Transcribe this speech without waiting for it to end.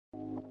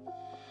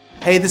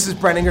Hey, this is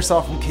Brent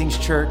Ingersoll from King's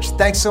Church.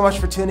 Thanks so much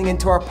for tuning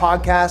into our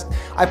podcast.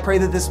 I pray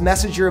that this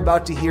message you're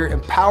about to hear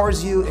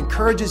empowers you,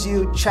 encourages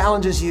you,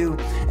 challenges you,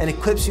 and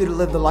equips you to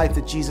live the life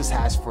that Jesus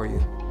has for you.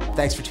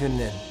 Thanks for tuning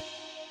in.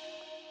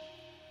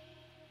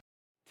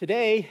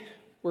 Today,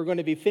 we're going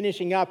to be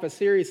finishing up a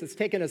series that's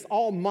taken us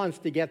all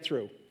month to get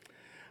through.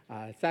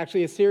 It's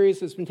actually a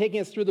series that's been taking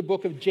us through the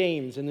book of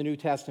James in the New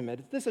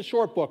Testament. This is a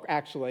short book,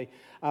 actually,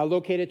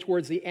 located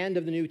towards the end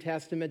of the New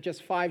Testament,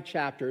 just 5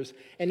 chapters.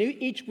 And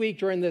each week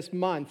during this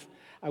month,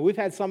 we've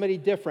had somebody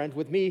different,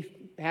 with me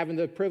having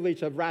the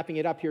privilege of wrapping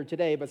it up here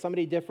today, but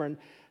somebody different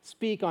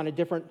speak on a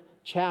different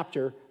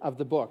chapter of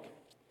the book.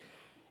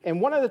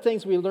 And one of the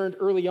things we learned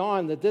early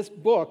on, that this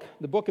book,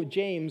 the book of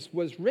James,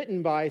 was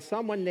written by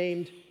someone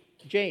named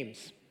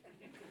James.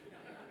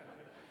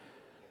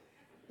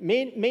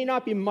 May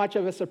not be much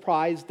of a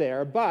surprise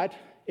there, but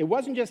it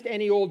wasn't just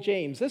any old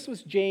James. This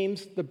was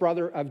James, the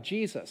brother of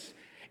Jesus.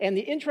 And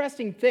the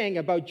interesting thing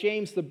about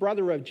James, the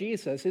brother of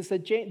Jesus, is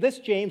that this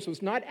James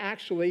was not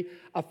actually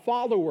a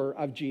follower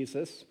of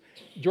Jesus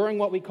during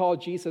what we call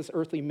Jesus'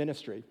 earthly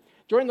ministry.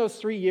 During those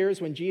 3 years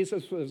when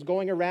Jesus was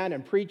going around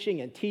and preaching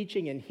and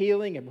teaching and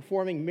healing and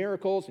performing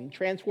miracles and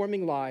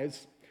transforming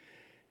lives,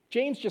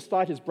 James just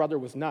thought his brother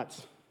was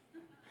nuts.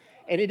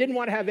 And he didn't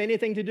want to have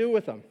anything to do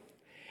with him.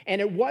 And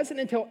it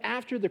wasn't until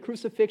after the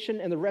crucifixion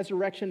and the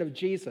resurrection of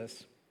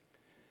Jesus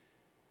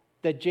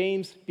that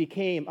James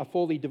became a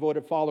fully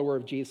devoted follower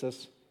of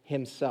Jesus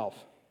himself.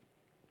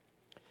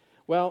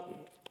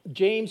 Well,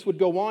 James would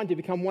go on to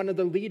become one of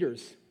the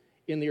leaders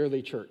in the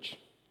early church.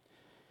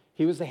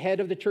 He was the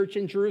head of the church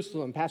in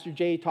Jerusalem. Pastor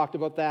Jay talked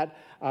about that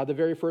the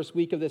very first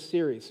week of this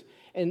series.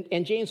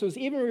 And James was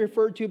even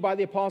referred to by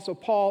the Apostle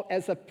Paul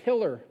as a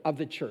pillar of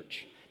the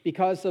church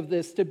because of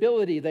the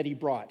stability that he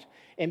brought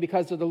and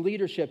because of the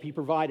leadership he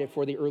provided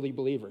for the early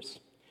believers.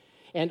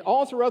 And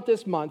all throughout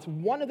this month,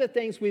 one of the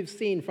things we've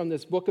seen from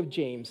this book of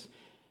James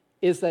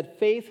is that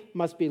faith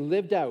must be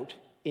lived out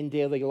in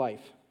daily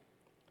life.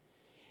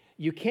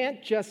 You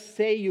can't just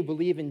say you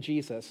believe in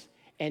Jesus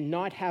and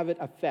not have it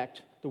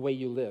affect the way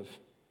you live.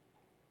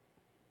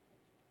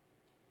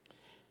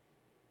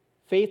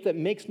 Faith that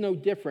makes no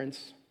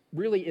difference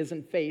really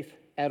isn't faith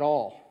at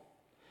all.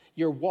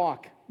 Your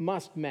walk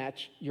must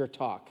match your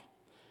talk.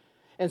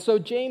 And so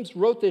James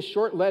wrote this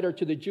short letter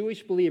to the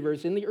Jewish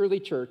believers in the early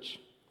church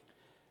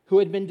who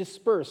had been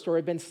dispersed or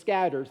had been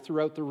scattered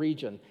throughout the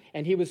region.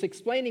 And he was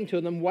explaining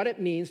to them what it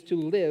means to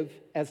live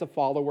as a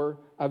follower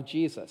of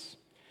Jesus.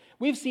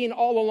 We've seen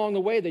all along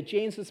the way that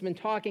James has been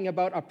talking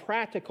about a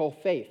practical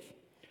faith,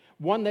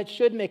 one that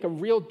should make a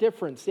real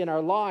difference in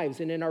our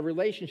lives and in our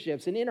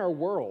relationships and in our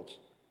world.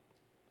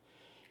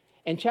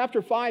 And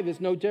chapter 5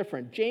 is no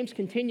different. James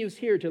continues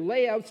here to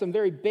lay out some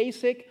very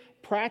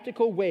basic,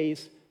 practical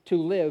ways to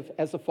live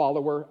as a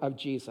follower of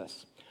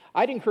Jesus.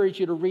 I'd encourage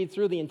you to read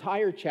through the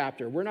entire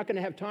chapter. We're not going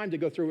to have time to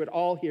go through it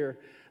all here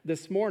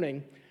this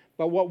morning,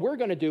 but what we're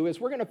going to do is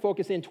we're going to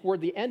focus in toward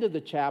the end of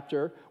the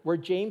chapter where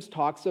James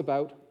talks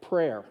about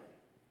prayer.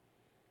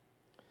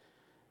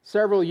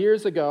 Several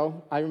years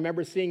ago, I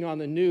remember seeing on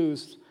the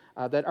news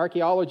that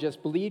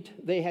archaeologists believed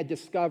they had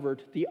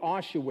discovered the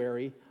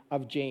ossuary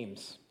of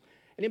James.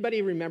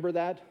 Anybody remember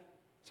that?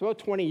 It's about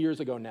 20 years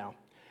ago now.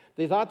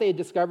 They thought they had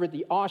discovered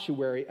the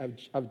ossuary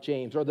of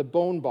James, or the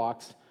bone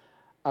box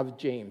of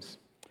James.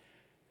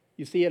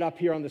 You see it up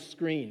here on the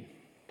screen.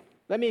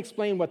 Let me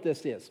explain what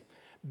this is.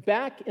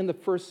 Back in the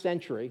 1st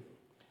century,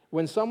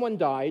 when someone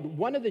died,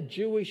 one of the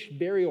Jewish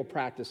burial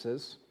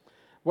practices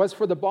was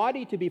for the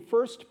body to be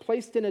first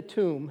placed in a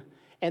tomb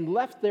and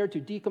left there to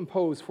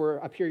decompose for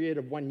a period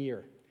of 1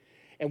 year.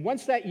 And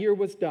once that year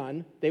was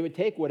done, they would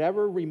take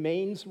whatever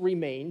remains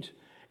remained,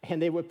 and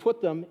they would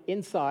put them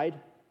inside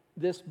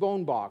this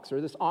bone box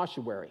or this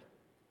ossuary.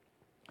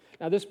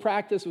 Now, this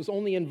practice was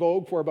only in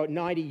vogue for about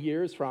 90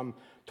 years, from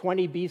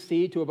 20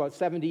 BC to about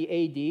 70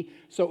 AD.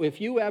 So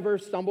if you ever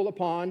stumble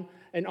upon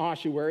an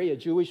ossuary, a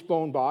Jewish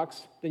bone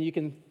box, then you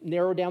can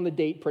narrow down the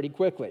date pretty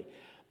quickly.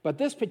 But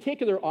this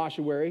particular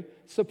ossuary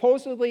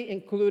supposedly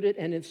included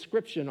an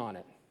inscription on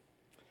it.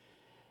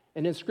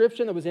 An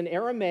inscription that was in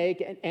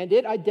Aramaic, and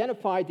it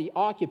identified the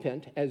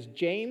occupant as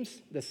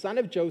James, the son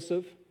of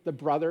Joseph, the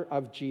brother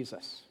of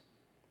Jesus.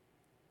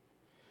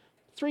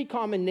 3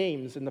 common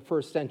names in the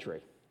 1st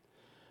century.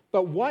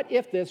 But what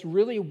if this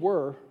really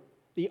were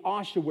the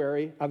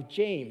ossuary of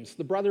James,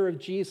 the brother of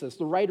Jesus,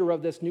 the writer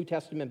of this New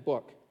Testament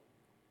book?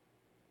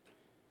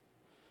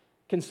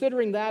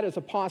 Considering that as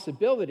a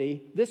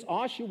possibility, this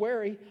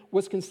ossuary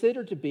was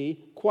considered to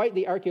be quite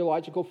the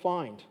archaeological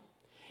find.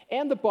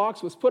 And the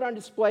box was put on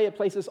display at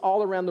places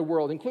all around the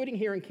world, including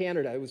here in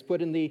Canada. It was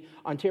put in the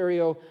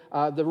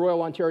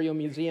Royal Ontario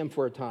Museum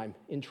for a time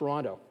in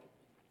Toronto.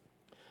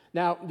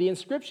 Now, the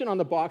inscription on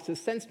the box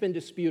has since been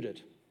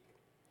disputed.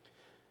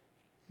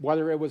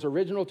 Whether it was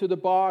original to the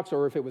box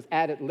or if it was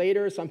added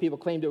later, some people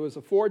claimed it was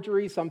a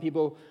forgery. Some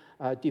people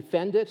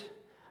defend it,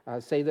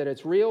 say that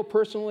it's real.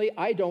 Personally,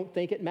 I don't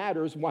think it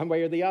matters one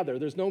way or the other.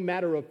 There's no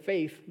matter of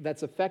faith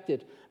that's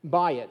affected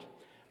by it.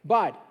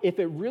 But if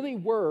it really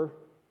were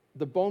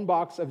the bone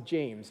box of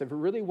James, if it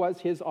really was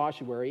his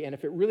ossuary, and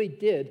if it really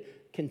did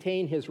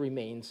contain his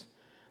remains,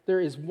 there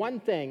is one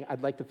thing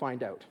I'd like to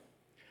find out.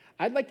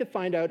 I'd like to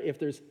find out if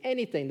there's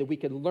anything that we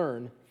could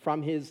learn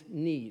from his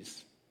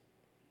knees.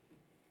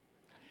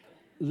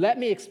 Let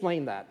me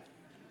explain that,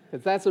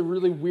 because that's a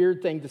really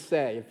weird thing to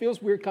say. It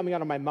feels weird coming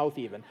out of my mouth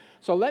even.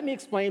 So let me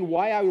explain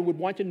why I would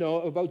want to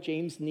know about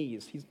James'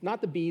 knees. He's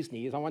not the bee's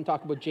knees. I want to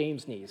talk about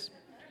James' knees.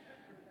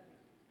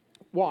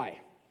 Why?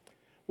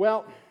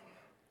 Well,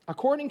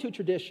 according to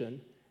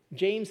tradition,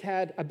 James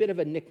had a bit of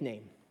a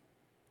nickname.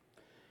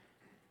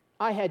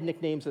 I had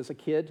nicknames as a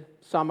kid.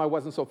 Some I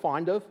wasn't so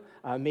fond of.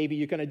 Maybe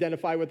you can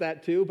identify with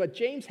that too. But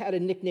James had a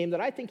nickname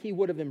that I think he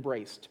would have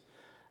embraced.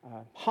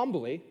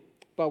 Humbly,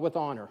 but with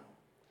honor.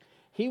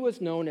 He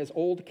was known as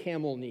Old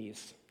Camel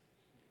Knees.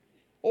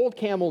 Old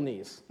Camel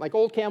Knees. Like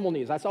Old Camel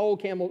Knees. I saw Old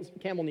Camel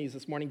Knees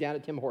this morning down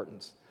at Tim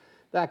Hortons.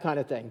 That kind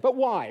of thing. But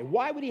why?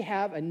 Why would he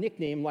have a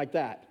nickname like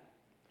that?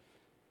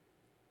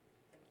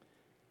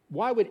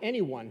 Why would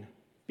anyone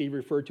be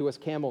referred to as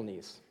camel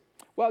knees?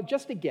 Well,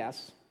 just a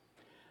guess,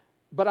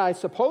 but I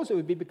suppose it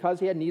would be because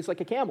he had knees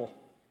like a camel,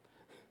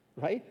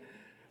 right?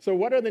 So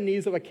what are the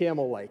knees of a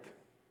camel like?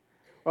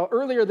 Well,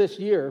 earlier this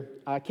year,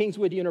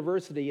 Kingswood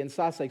University in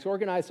Sussex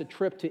organized a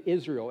trip to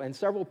Israel, and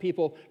several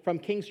people from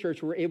King's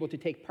Church were able to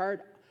be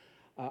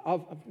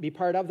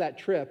part of that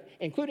trip,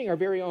 including our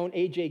very own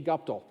A.J.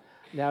 Guptill.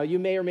 Now, you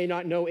may or may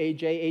not know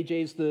A.J.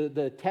 AJ's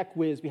the tech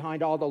whiz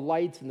behind all the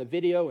lights and the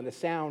video and the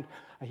sound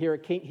here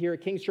at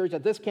King's Church,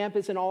 at this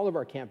campus and all of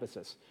our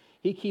campuses.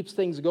 He keeps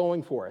things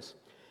going for us.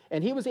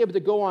 And he was able to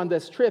go on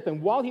this trip,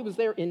 and while he was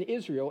there in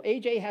Israel,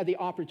 A.J. had the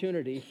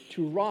opportunity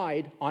to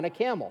ride on a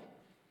camel.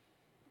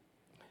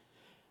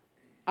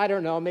 I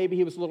don't know, maybe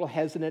he was a little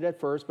hesitant at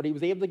first, but he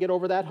was able to get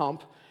over that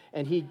hump,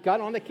 and he got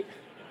on the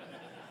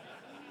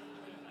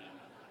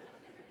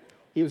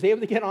he was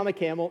able to get on the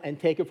camel and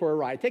take it for a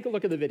ride. Take a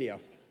look at the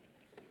video.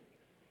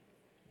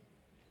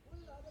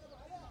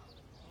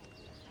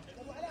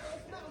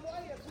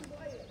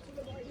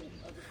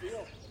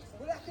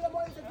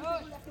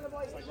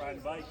 It's like riding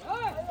a bike.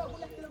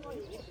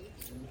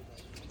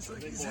 It's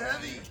like he's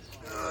heavy.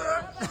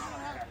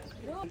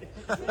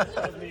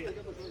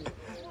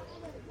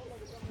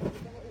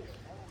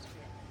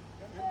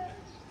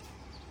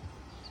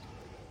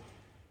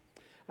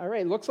 All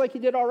right, looks like he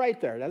did all right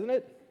there, doesn't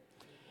it?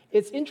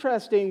 It's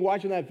interesting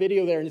watching that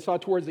video there, and you saw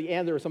towards the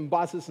end there were some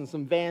buses and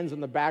some vans in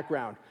the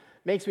background.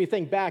 Makes me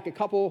think back a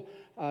couple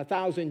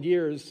thousand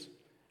years,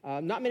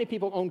 not many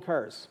people owned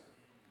cars.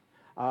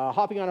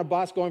 Hopping on a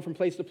bus, going from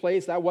place to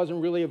place, that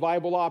wasn't really a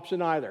viable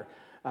option either.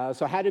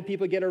 So how did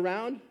people get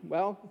around?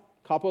 Well,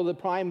 a couple of the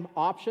prime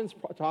options,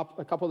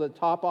 a couple of the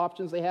top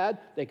options they had,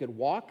 they could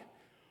walk,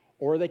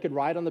 or they could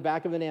ride on the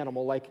back of an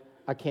animal like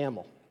a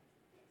camel.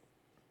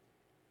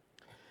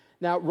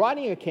 Now,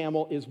 riding a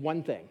camel is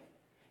one thing.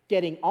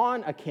 Getting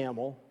on a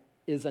camel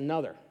is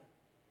another.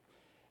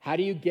 How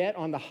do you get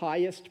on the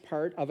highest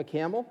part of a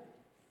camel?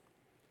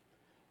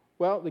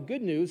 Well, the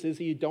good news is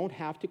that you don't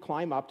have to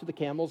climb up to the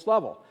camel's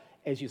level.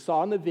 As you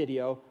saw in the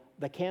video,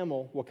 the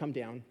camel will come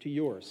down to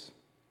yours.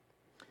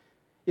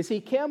 You see,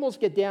 camels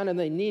get down and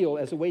they kneel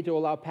as a way to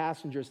allow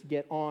passengers to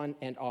get on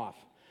and off.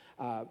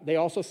 They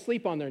also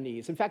sleep on their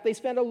knees. In fact, they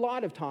spend a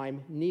lot of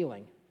time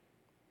kneeling.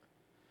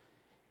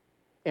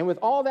 And with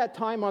all that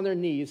time on their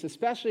knees,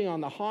 especially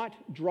on the hot,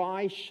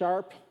 dry,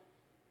 sharp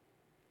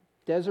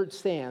desert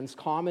sands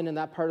common in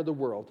that part of the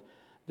world,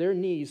 their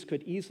knees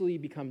could easily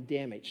become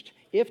damaged,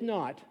 if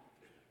not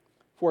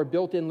for a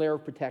built-in layer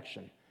of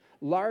protection.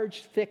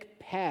 Large, thick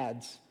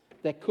pads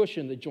that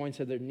cushion the joints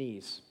of their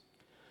knees.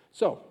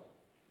 So,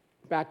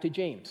 back to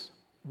James.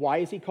 Why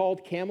is he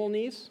called camel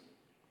knees?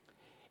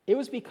 It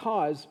was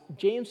because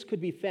James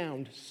could be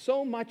found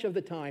so much of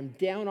the time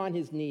down on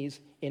his knees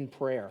in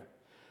prayer,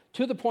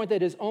 to the point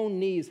that his own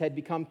knees had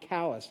become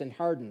calloused and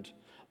hardened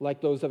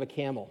like those of a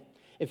camel.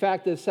 In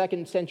fact, the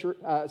second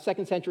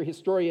century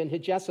historian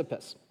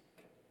Hegesippus,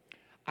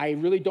 I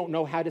really don't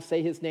know how to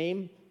say his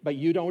name, but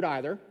you don't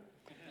either.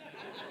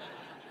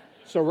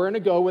 So we're going to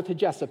go with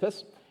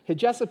Hegesippus.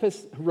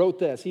 Hegesippus wrote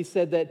this. He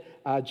said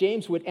that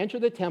James would enter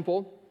the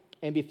temple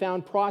and be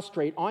found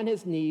prostrate on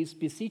his knees,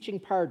 beseeching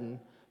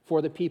pardon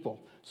for the people,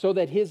 so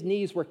that his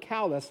knees were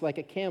calloused like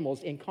a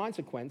camel's in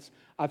consequence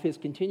of his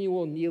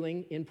continual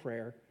kneeling in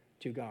prayer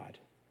to God.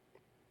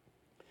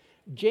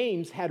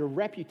 James had a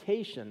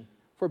reputation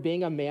for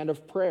being a man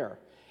of prayer,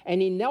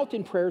 and he knelt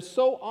in prayer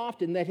so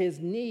often that his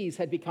knees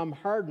had become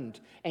hardened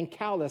and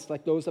calloused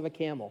like those of a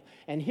camel.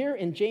 And here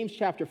in James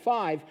chapter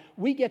 5,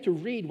 we get to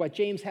read what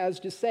James has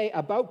to say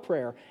about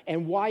prayer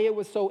and why it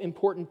was so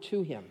important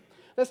to him.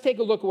 Let's take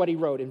a look at what he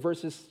wrote in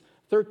verses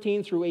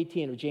 13 through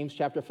 18 of James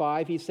chapter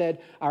 5. He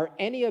said, "Are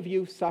any of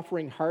you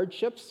suffering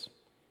hardships?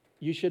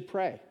 You should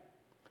pray.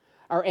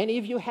 Are any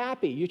of you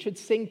happy? You should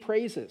sing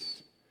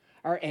praises.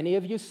 Are any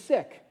of you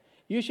sick?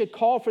 You should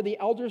call for the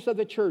elders of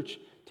the church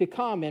to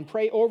come and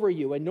pray over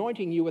you,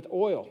 anointing you with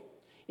oil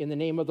in the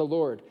name of the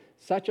Lord.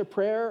 Such a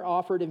prayer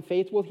offered in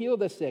faith will heal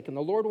the sick, and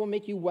the Lord will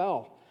make you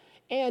well.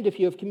 And if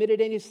you have committed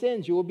any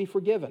sins, you will be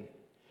forgiven.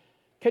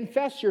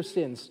 Confess your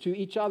sins to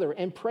each other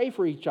and pray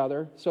for each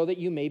other so that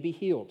you may be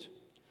healed.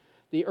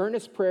 The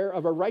earnest prayer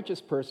of a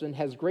righteous person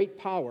has great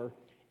power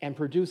and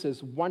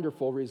produces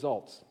wonderful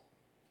results.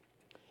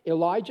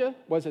 Elijah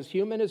was as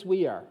human as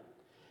we are,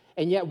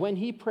 and yet when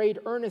he prayed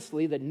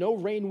earnestly that no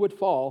rain would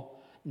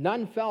fall,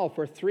 none fell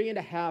for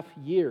 3.5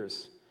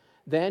 years.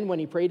 Then, when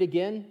he prayed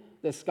again,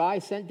 the sky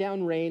sent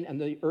down rain and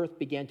the earth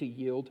began to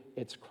yield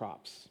its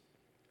crops.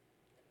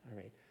 All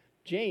right.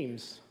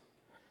 James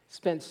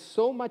spent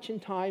so much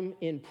time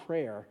in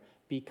prayer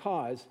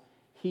because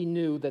he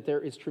knew that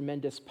there is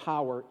tremendous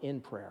power in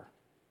prayer.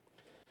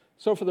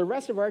 So for the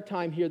rest of our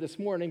time here this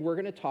morning, we're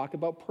going to talk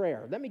about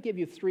prayer. Let me give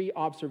you 3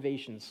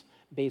 observations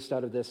based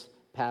out of this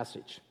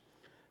passage.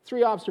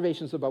 3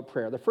 observations about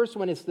prayer. The first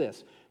one is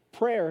this: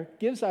 prayer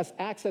gives us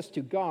access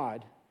to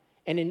God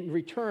and in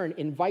return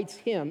invites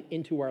him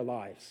into our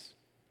lives.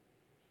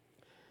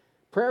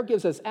 Prayer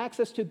gives us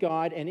access to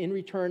God and in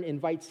return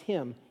invites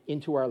him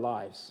into our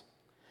lives.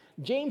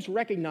 James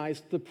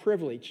recognized the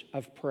privilege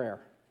of prayer.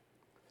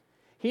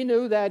 He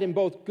knew that in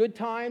both good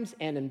times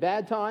and in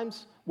bad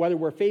times, whether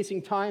we're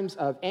facing times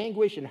of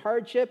anguish and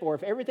hardship or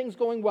if everything's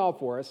going well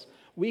for us,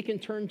 we can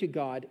turn to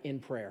God in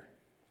prayer.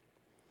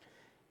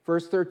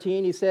 Verse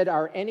 13, he said,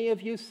 "Are any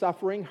of you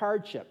suffering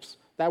hardships?"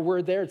 That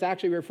word there is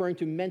actually referring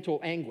to mental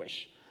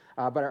anguish.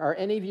 But are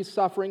any of you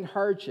suffering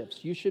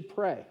hardships? You should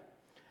pray.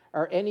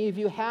 Are any of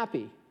you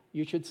happy?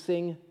 You should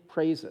sing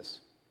praises.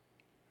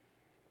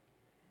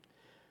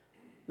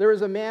 There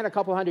was a man a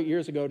couple hundred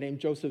years ago named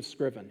Joseph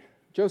Scriven.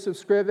 Joseph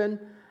Scriven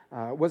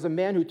was a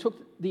man who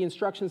took the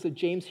instructions of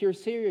James here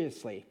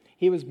seriously.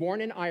 He was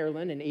born in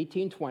Ireland in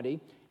 1820.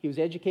 He was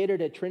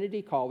educated at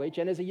Trinity College,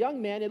 and as a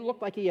young man, it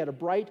looked like he had a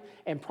bright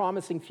and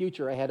promising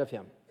future ahead of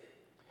him.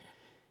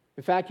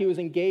 In fact, he was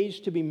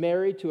engaged to be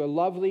married to a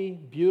lovely,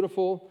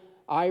 beautiful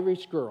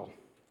Irish girl.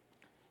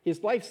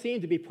 His life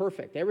seemed to be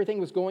perfect. Everything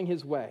was going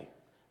his way.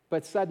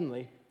 But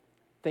suddenly,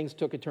 things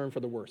took a turn for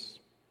the worse.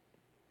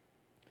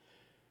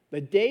 The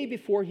day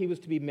before he was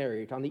to be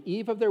married, on the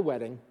eve of their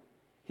wedding,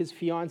 his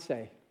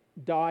fiancée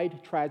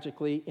died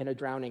tragically in a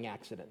drowning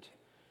accident.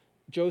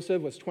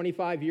 Joseph was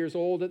 25 years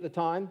old at the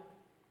time,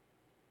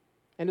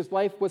 and his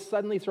life was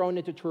suddenly thrown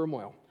into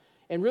turmoil.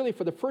 And really,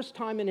 for the first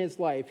time in his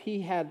life,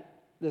 he had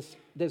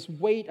this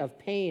weight of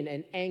pain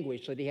and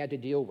anguish that he had to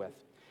deal with.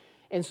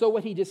 And so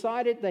what he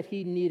decided that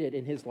he needed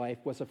in his life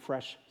was a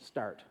fresh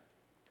start.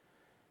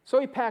 So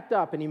he packed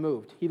up and he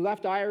moved. He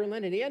left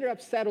Ireland and he ended up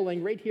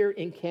settling right here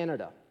in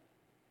Canada.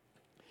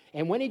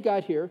 And when he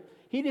got here,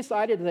 he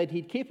decided that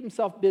he'd keep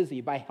himself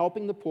busy by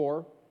helping the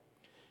poor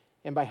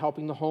and by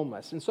helping the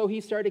homeless. And so he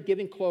started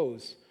giving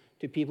clothes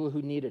to people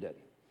who needed it.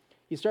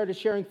 He started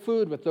sharing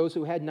food with those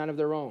who had none of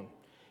their own.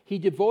 He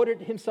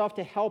devoted himself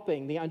to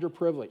helping the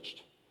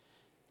underprivileged.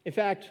 In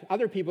fact,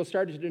 other people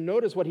started to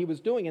notice what he was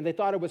doing, and they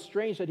thought it was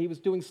strange that he was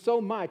doing so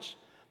much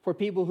for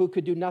people who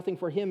could do nothing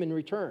for him in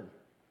return.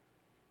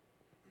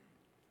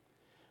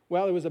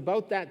 Well, it was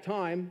about that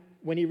time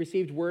when he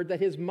received word that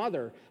his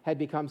mother had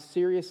become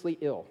seriously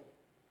ill.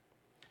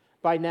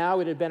 By now,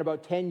 it had been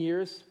about 10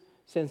 years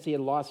since he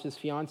had lost his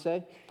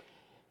fiancée,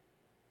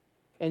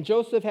 and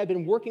Joseph had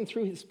been working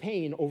through his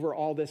pain over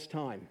all this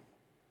time.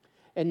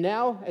 And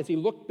now, as he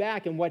looked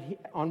back on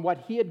what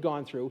he had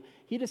gone through,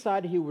 he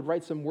decided he would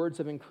write some words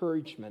of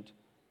encouragement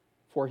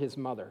for his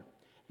mother.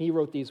 He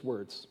wrote these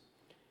words.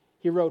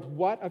 He wrote,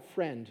 "What a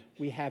friend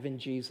we have in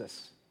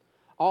Jesus,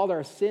 all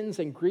our sins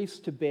and griefs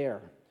to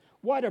bear.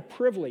 What a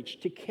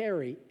privilege to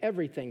carry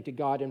everything to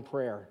God in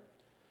prayer.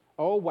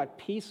 Oh, what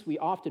peace we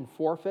often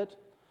forfeit.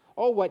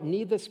 Oh, what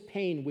needless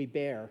pain we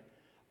bear,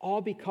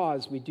 all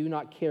because we do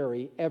not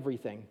carry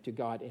everything to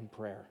God in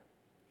prayer."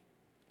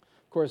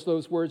 Of course,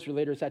 those words were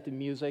later set to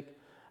music,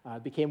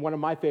 became one of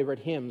my favorite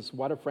hymns,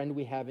 "What a Friend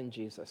We Have in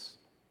Jesus."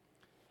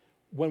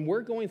 When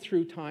we're going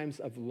through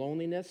times of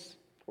loneliness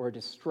or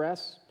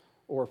distress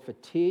or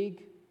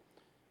fatigue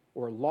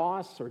or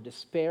loss or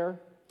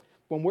despair,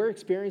 when we're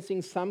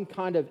experiencing some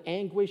kind of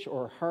anguish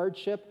or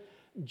hardship,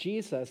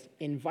 Jesus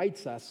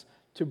invites us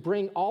to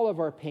bring all of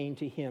our pain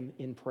to him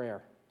in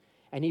prayer.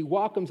 And he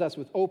welcomes us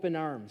with open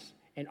arms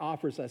and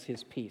offers us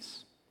his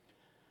peace.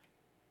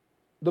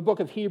 The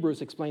book of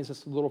Hebrews explains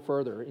this a little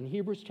further. In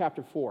Hebrews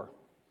chapter 4,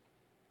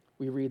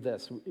 we read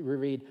this. We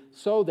read,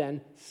 "So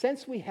then,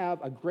 since we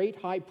have a great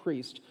high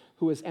priest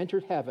who has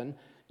entered heaven,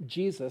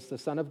 Jesus, the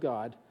Son of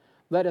God,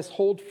 let us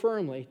hold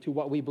firmly to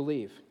what we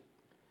believe.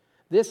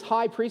 This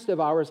high priest of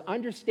ours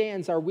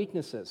understands our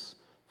weaknesses,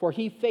 for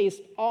he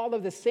faced all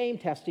of the same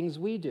testings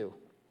we do.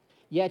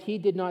 Yet he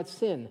did not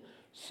sin.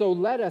 So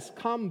let us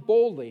come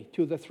boldly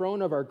to the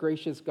throne of our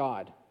gracious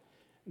God.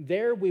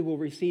 There we will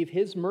receive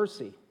his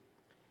mercy,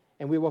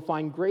 and we will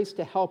find grace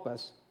to help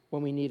us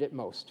when we need it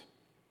most."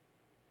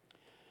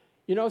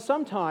 You know,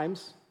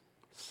 sometimes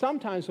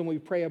when we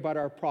pray about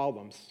our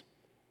problems,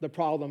 the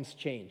problems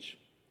change.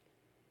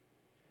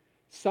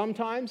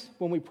 Sometimes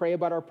when we pray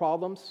about our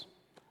problems,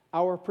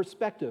 our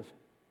perspective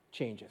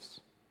changes.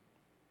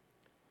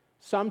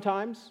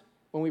 Sometimes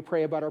when we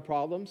pray about our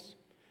problems,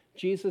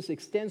 Jesus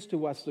extends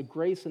to us the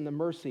grace and the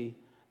mercy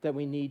that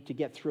we need to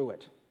get through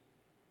it.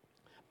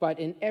 But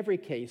in every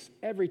case,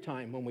 every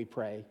time when we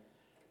pray,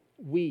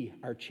 we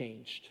are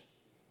changed.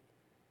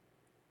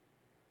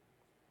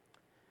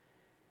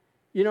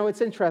 You know,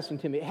 it's interesting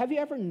to me. Have you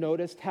ever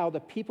noticed how the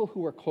people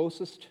who are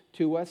closest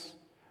to us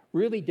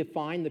really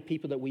define the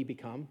people that we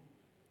become?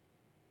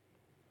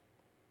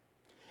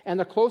 And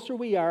the closer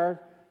we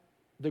are,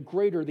 the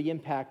greater the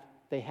impact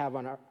they have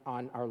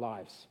on our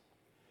lives.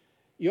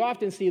 You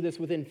often see this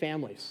within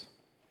families.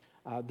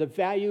 The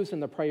values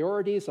and the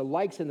priorities, the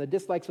likes and the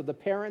dislikes of the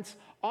parents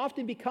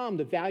often become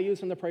the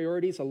values and the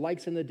priorities, the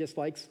likes and the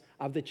dislikes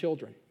of the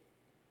children.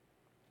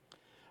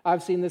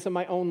 I've seen this in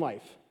my own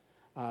life.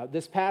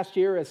 This past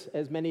year,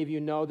 as many of you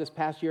know, this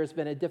past year has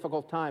been a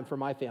difficult time for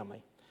my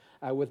family,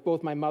 with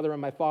both my mother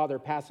and my father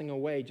passing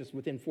away just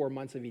within 4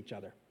 months of each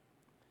other.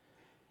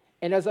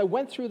 And as I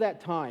went through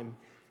that time,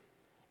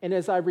 and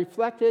as I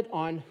reflected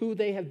on who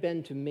they have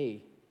been to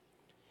me,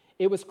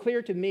 it was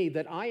clear to me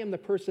that I am the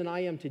person I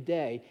am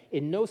today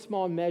in no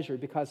small measure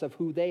because of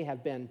who they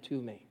have been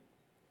to me.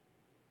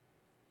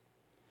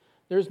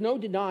 There's no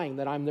denying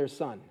that I'm their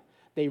son.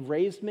 They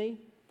raised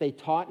me, they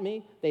taught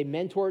me, they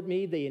mentored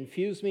me, they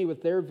infused me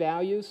with their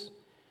values.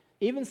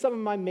 Even some of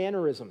my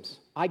mannerisms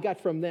I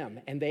got from them,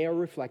 and they are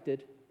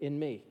reflected in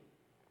me.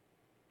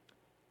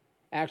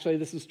 Actually,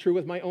 this is true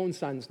with my own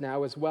sons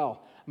now as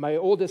well. My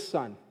oldest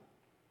son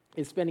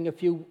is spending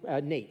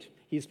Nate,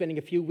 he's spending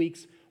a few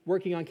weeks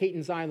working on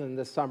Caton's Island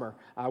this summer,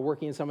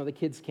 working in some of the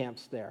kids'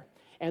 camps there.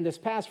 And this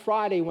past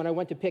Friday, when I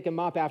went to pick him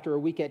up after a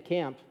week at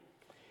camp,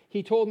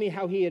 he told me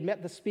how he had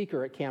met the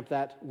speaker at camp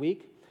that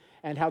week,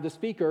 and how the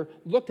speaker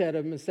looked at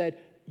him and said,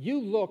 "You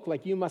look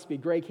like you must be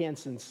Greg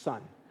Hanson's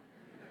son."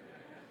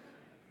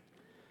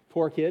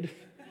 Poor kid.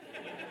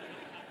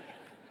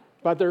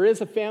 But there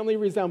is a family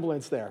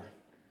resemblance there.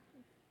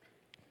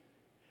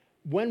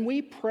 When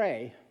we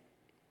pray,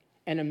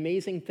 an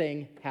amazing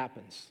thing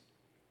happens.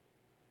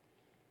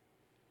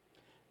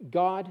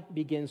 God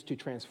begins to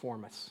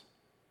transform us.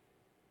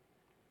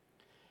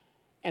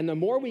 And the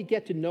more we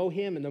get to know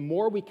him and the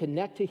more we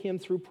connect to him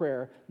through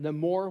prayer, the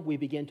more we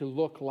begin to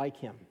look like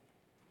him.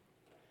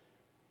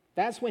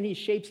 That's when he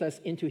shapes us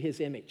into his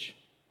image.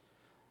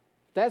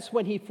 That's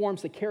when he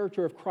forms the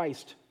character of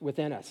Christ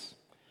within us.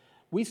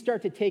 We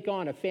start to take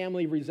on a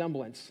family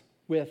resemblance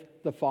with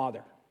the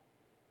Father.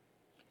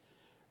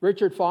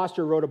 Richard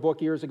Foster wrote a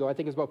book years ago, I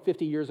think it's about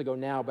 50 years ago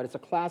now, but it's a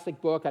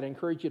classic book. I'd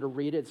encourage you to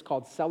read it. It's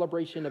called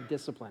Celebration of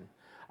Discipline.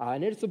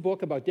 And it's a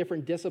book about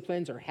different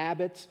disciplines or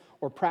habits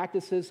or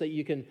practices that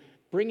you can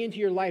bring into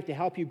your life to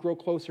help you grow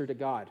closer to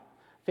God.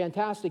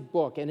 Fantastic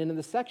book. And in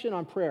the section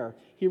on prayer,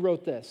 he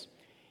wrote this.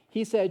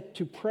 He said,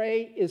 "To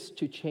pray is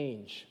to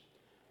change.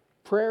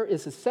 Prayer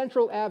is the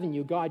central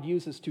avenue God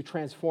uses to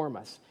transform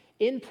us.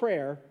 In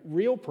prayer,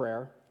 real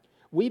prayer,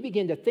 we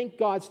begin to think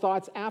God's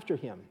thoughts after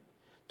him,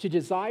 to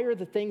desire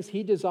the things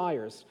he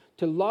desires,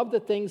 to love the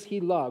things he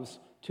loves,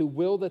 to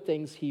will the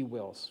things he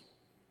wills."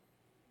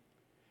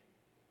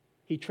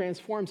 He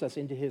transforms us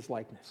into his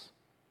likeness.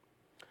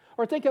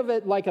 Or think of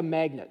it like a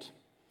magnet.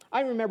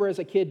 I remember as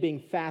a kid being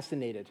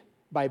fascinated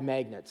by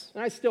magnets,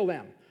 and I still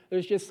am.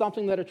 There's just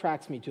something that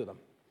attracts me to them.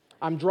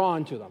 I'm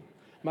drawn to them.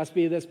 Must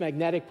be this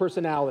magnetic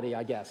personality,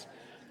 I guess.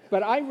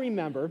 But I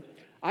remember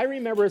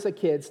as a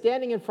kid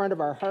standing in front of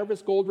our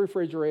Harvest Gold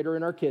refrigerator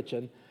in our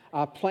kitchen,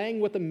 playing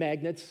with the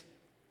magnets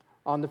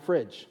on the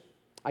fridge.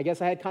 I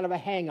guess I had kind of a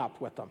hang-up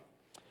with them.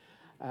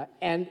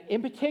 And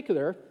in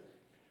particular,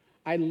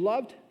 I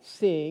loved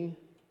seeing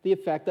the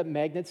effect that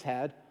magnets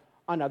had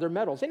on other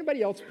metals.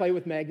 Anybody else play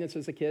with magnets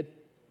as a kid?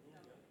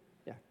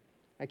 Yeah.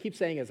 I keep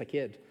saying as a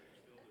kid.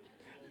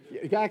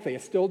 Exactly, I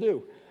still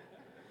do.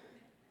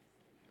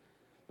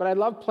 But I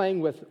love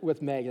playing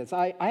with magnets.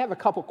 I have a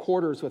couple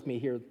quarters with me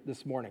here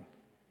this morning.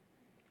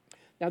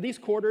 Now these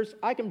quarters,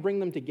 I can bring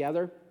them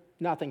together,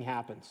 nothing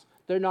happens.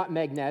 They're not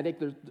magnetic.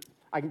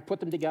 I can put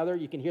them together,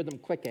 you can hear them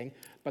clicking,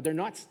 but they're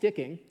not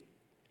sticking.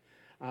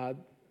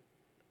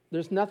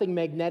 There's nothing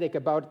magnetic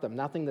about them,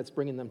 nothing that's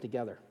bringing them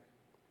together.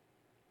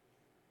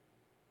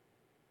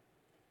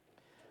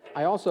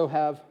 I also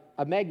have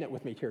a magnet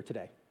with me here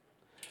today.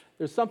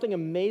 There's something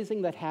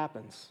amazing that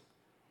happens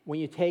when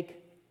you take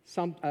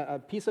a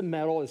piece of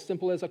metal as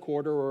simple as a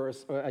quarter or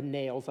a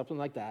nail, something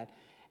like that,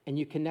 and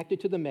you connect it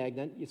to the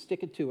magnet, you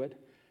stick it to it.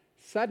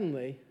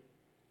 Suddenly,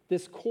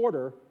 this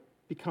quarter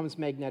becomes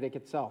magnetic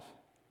itself.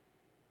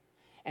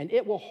 And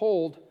it will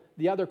hold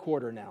the other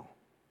quarter now.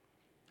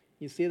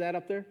 You see that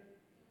up there?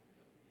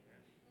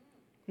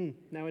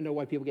 Now I know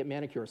why people get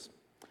manicures.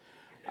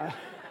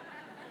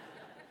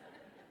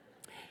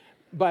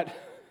 But,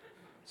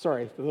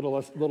 sorry, a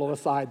little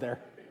aside there.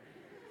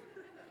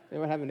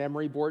 Anyone have an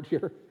emery board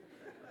here?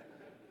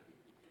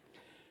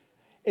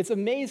 It's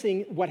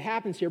amazing what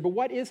happens here, but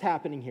what is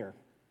happening here?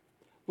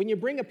 When you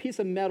bring a piece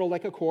of metal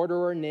like a quarter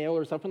or a nail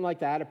or something like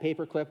that, a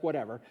paper clip,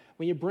 whatever,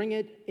 when you bring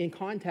it in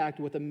contact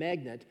with a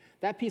magnet,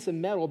 that piece of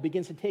metal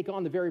begins to take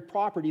on the very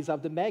properties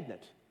of the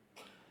magnet.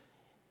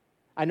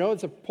 I know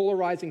it's a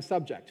polarizing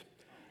subject.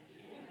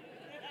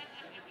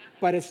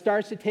 but it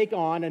starts to take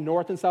on a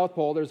north and south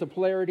pole. There's a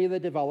polarity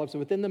that develops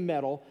within the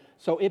metal,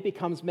 so it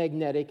becomes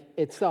magnetic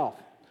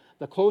itself.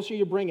 The closer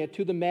you bring it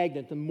to the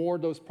magnet, the more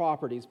those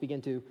properties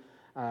begin to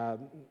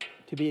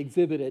be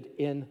exhibited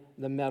in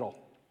the metal.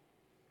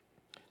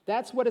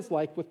 That's what it's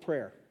like with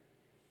prayer.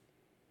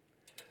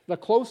 The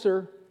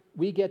closer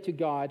we get to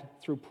God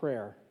through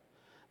prayer,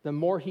 the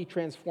more He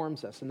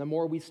transforms us and the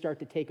more we start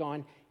to take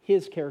on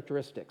His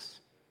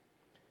characteristics.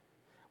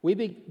 We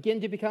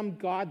begin to become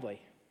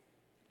godly.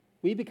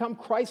 We become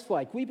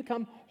Christ-like. We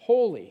become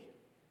holy.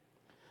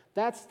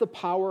 That's the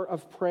power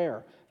of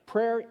prayer.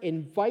 Prayer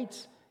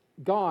invites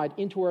God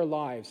into our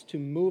lives to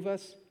move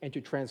us and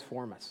to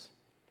transform us.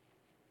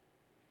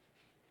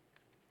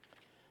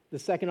 The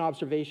second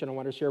observation I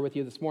want to share with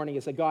you this morning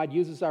is that God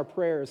uses our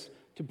prayers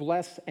to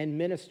bless and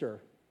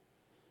minister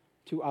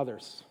to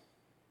others.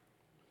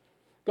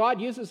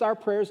 God uses our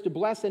prayers to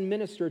bless and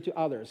minister to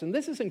others. And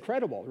this is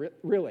incredible,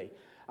 really.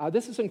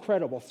 This is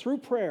incredible. Through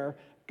prayer,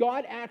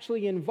 God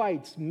actually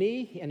invites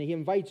me and He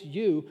invites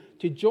you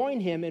to join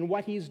Him in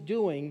what He's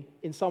doing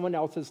in someone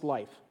else's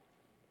life.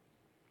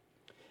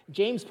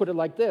 James put it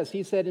like this.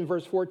 He said in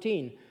verse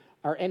 14,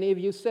 "Are any of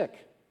you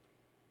sick?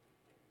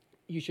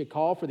 You should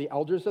call for the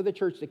elders of the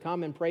church to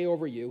come and pray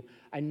over you,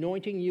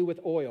 anointing you with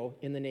oil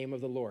in the name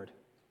of the Lord."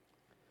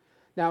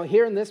 Now,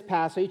 here in this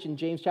passage in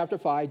James chapter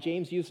 5,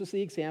 James uses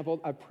the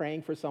example of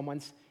praying for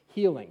someone's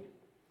healing.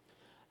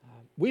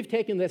 We've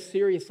taken this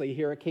seriously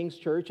here at King's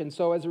Church, and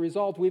so as a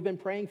result, we've been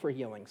praying for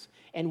healings,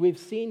 and we've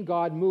seen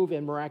God move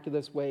in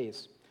miraculous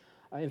ways.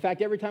 In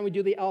fact, every time we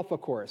do the Alpha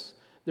course,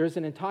 there's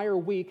an entire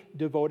week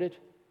devoted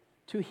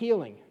to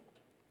healing.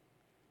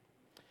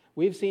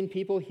 We've seen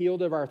people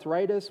healed of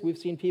arthritis. We've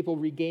seen people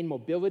regain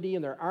mobility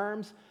in their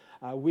arms.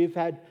 We've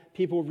had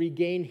people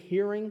regain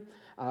hearing.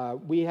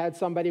 We had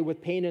somebody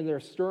with pain in their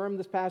sternum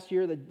this past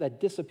year that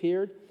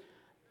disappeared.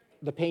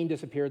 The pain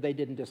disappeared. They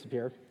didn't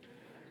disappear.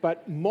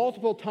 But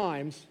multiple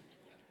times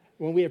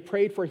when we have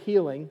prayed for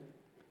healing,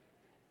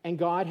 and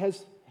God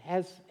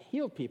has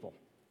healed people.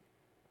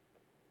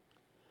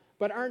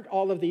 But aren't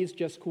all of these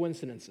just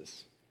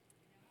coincidences?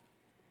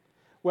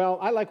 Well,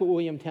 I like what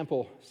William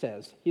Temple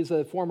says. He's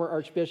a former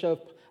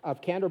Archbishop of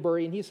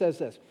Canterbury, and he says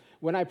this: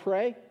 "When I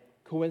pray,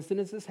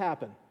 coincidences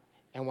happen,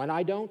 and when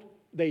I don't,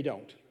 they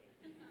don't."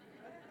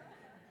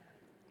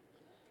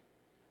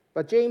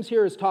 But James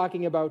here is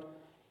talking about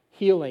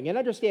healing. And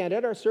understand,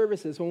 at our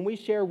services, when we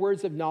share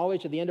words of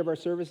knowledge at the end of our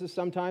services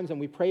sometimes, and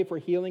we pray for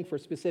healing for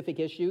specific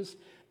issues,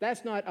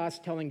 that's not us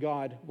telling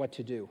God what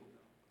to do.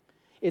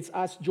 It's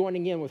us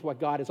joining in with what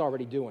God is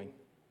already doing.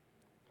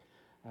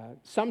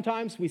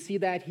 Sometimes we see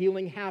that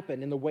healing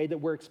happen in the way that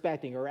we're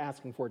expecting or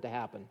asking for it to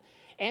happen.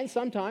 And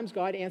sometimes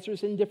God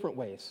answers in different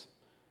ways.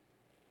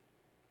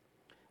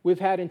 We've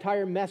had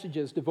entire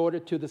messages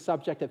devoted to the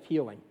subject of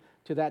healing,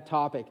 to that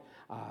topic.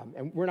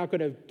 And we're not going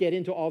to get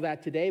into all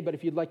that today, but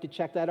if you'd like to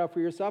check that out for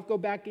yourself, go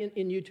back in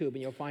YouTube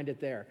and you'll find it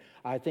there.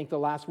 I think the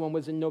last one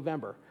was in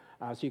November,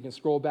 so you can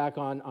scroll back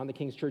on the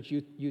King's Church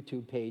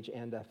YouTube page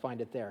and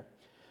find it there.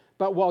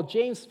 But while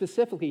James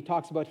specifically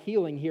talks about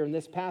healing here in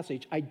this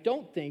passage, I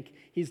don't think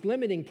he's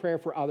limiting prayer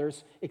for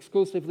others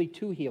exclusively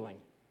to healing.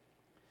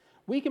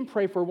 We can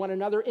pray for one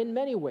another in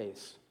many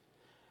ways.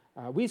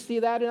 We see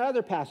that in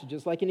other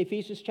passages, like in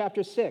Ephesians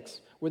chapter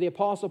 6, where the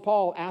Apostle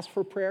Paul asked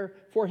for prayer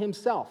for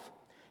himself.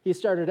 He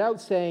started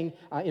out saying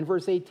in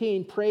verse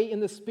 18, "Pray in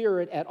the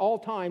Spirit at all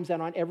times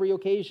and on every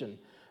occasion,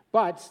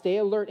 but stay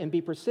alert and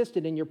be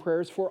persistent in your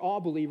prayers for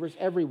all believers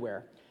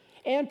everywhere.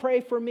 And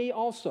pray for me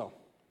also."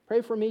 Pray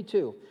for me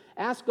too.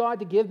 "Ask God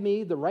to give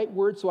me the right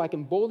words so I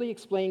can boldly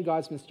explain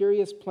God's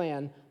mysterious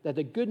plan that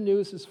the good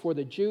news is for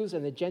the Jews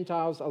and the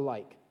Gentiles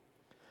alike.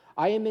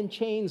 I am in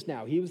chains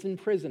now." He was in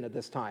prison at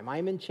this time. "I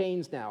am in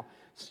chains now,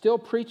 still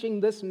preaching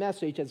this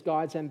message as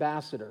God's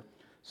ambassador.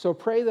 So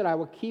pray that I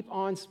will keep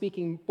on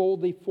speaking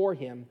boldly for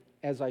him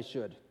as I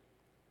should."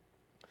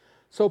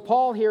 So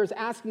Paul here is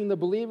asking the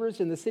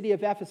believers in the city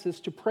of Ephesus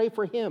to pray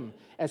for him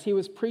as he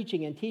was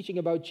preaching and teaching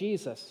about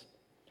Jesus,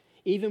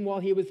 even while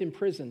he was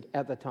imprisoned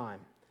at the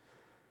time.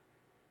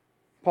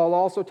 Paul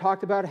also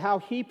talked about how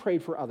he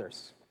prayed for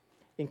others.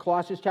 In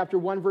Colossians chapter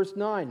 1, verse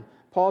 9,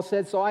 Paul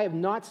said, "So I have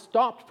not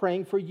stopped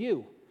praying for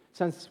you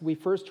since we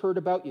first heard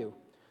about you.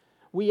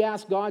 We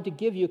ask God to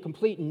give you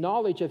complete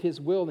knowledge of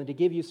his will and to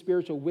give you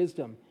spiritual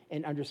wisdom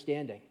and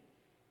understanding."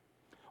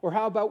 Or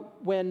how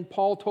about when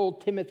Paul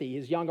told Timothy,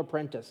 his young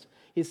apprentice,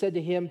 he said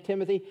to him,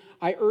 "Timothy,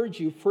 I urge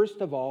you,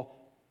 first of all,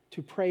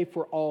 to pray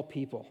for all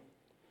people.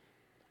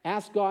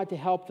 Ask God to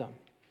help them,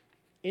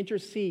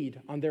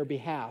 intercede on their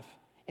behalf,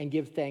 and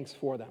give thanks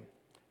for them."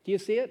 Do you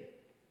see it?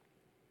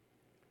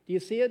 Do you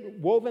see it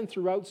woven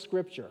throughout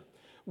Scripture?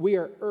 We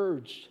are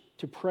urged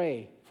to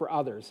pray for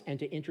others and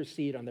to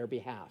intercede on their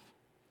behalf.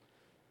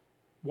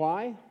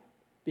 Why?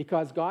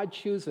 Because God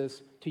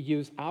chooses to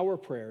use our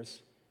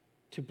prayers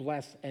to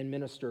bless and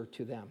minister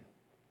to them.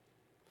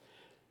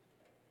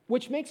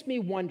 Which makes me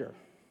wonder,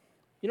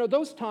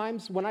 those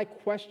times when I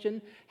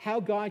question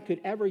how God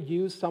could ever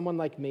use someone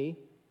like me,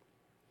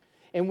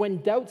 and when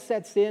doubt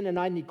sets in and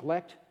I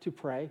neglect to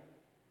pray,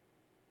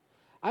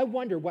 I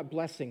wonder what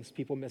blessings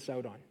people miss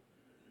out on.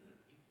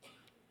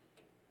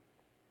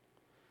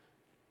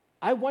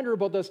 I wonder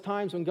about those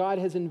times when God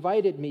has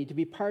invited me to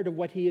be part of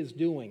what he is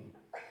doing,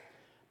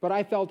 but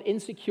I felt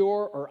insecure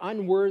or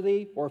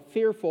unworthy or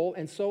fearful,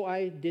 and so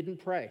I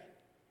didn't pray.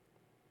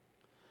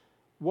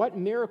 What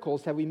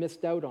miracles have we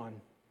missed out on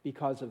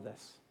because of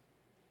this?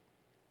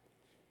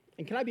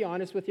 And can I be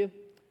honest with you?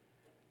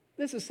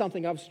 This is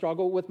something I've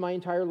struggled with my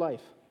entire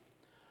life.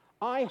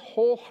 I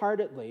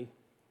wholeheartedly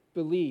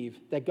believe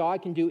that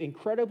God can do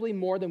incredibly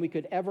more than we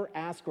could ever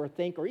ask or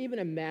think or even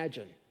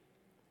imagine.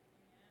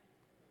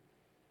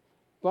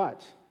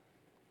 But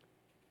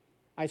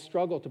I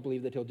struggle to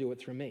believe that he'll do it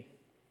through me.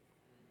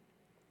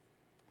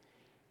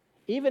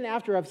 Even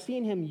after I've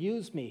seen him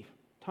use me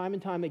time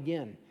and time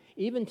again,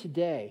 even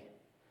today,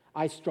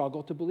 I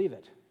struggle to believe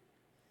it.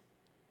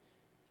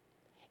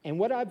 And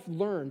what I've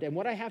learned and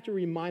what I have to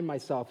remind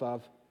myself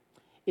of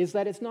is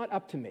that it's not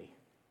up to me.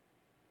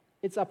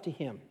 It's up to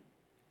him.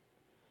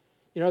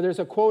 You know, there's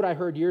a quote I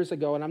heard years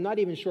ago, and I'm not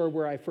even sure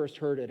where I first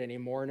heard it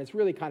anymore, and it's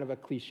really kind of a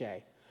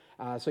cliche.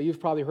 So you've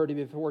probably heard it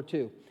before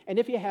too. And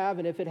if you have,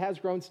 and if it has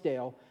grown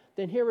stale,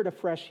 then hear it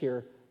afresh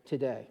here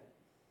today.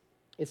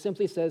 It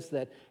simply says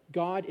that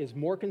God is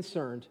more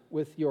concerned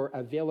with your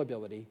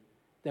availability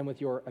than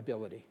with your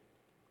ability.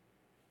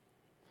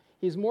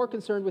 He's more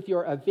concerned with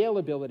your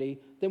availability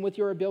than with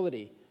your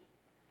ability.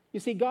 You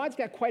see, God's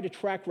got quite a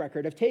track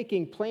record of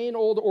taking plain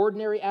old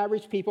ordinary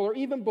average people or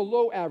even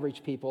below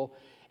average people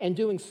and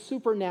doing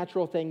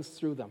supernatural things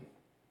through them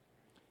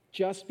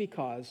just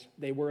because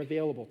they were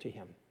available to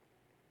him.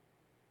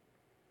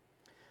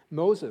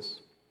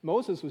 Moses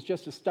was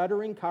just a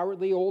stuttering,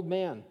 cowardly old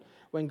man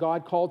when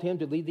God called him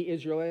to lead the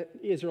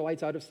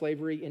Israelites out of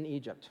slavery in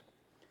Egypt.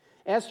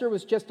 Esther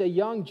was just a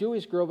young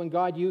Jewish girl when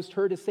God used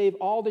her to save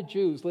all the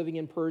Jews living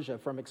in Persia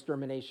from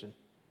extermination.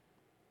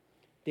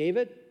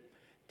 David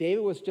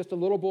was just a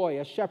little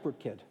boy, a shepherd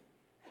kid,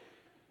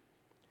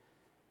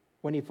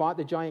 when he fought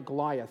the giant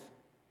Goliath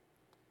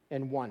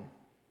and won.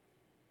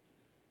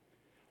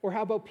 Or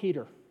how about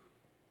Peter?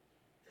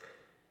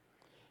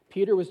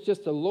 Peter was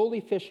just a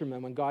lowly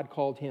fisherman when God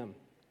called him,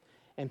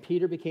 and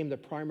Peter became the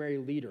primary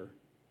leader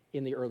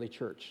in the early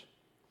church.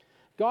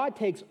 God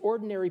takes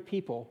ordinary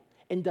people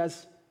and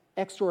does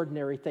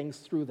extraordinary things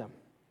through them,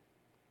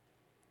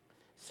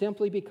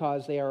 simply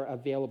because they are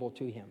available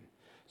to him.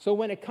 So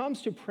when it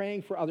comes to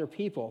praying for other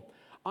people,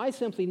 I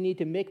simply need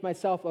to make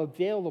myself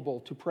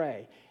available to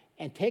pray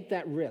and take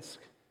that risk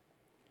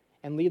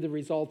and leave the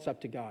results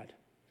up to God,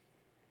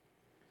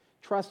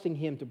 trusting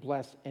him to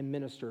bless and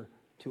minister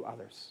to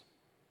others.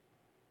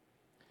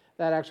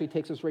 That actually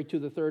takes us right to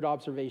the third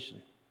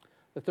observation.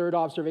 The third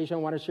observation I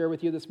want to share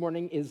with you this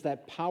morning is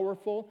that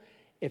powerful,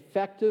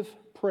 effective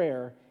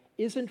prayer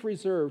isn't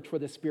reserved for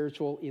the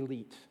spiritual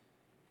elite.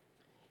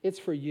 It's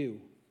for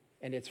you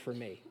and it's for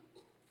me.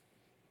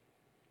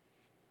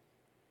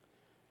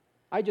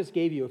 I just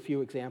gave you a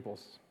few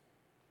examples.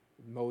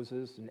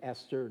 Moses and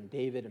Esther and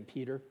David and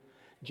Peter.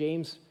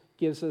 James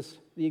gives us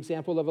the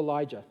example of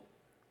Elijah.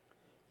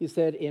 He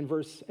said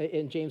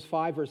in James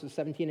 5, verses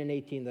 17 and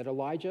 18, that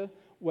Elijah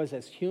was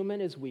as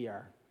human as we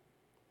are.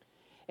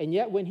 And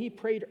yet when he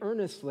prayed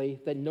earnestly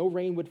that no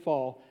rain would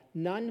fall,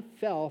 none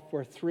fell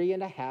for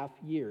 3.5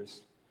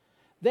 years.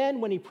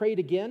 Then when he prayed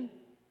again,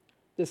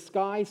 the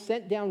sky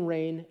sent down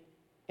rain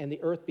and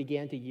the earth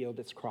began to yield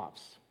its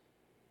crops.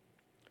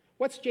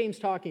 What's James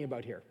talking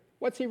about here?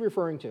 What's he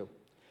referring to?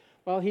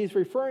 Well, he's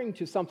referring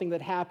to something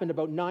that happened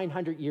about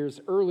 900 years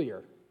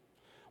earlier,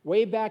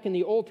 way back in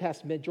the Old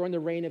Testament during the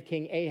reign of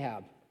King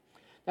Ahab.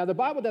 Now, the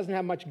Bible doesn't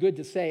have much good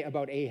to say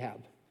about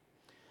Ahab.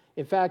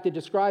 In fact, it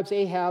describes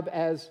Ahab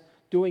as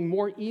doing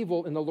more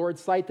evil in the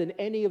Lord's sight than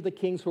any of the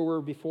kings who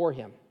were before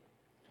him.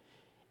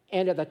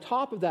 And at the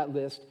top of that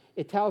list,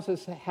 it tells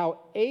us how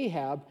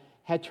Ahab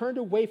had turned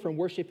away from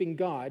worshiping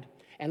God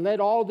and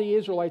led all the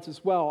Israelites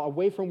as well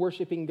away from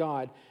worshiping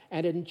God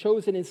and had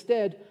chosen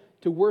instead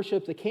to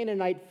worship the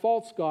Canaanite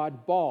false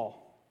god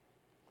Baal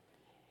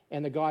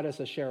and the goddess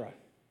Asherah.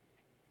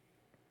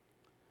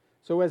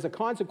 So as a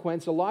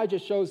consequence, Elijah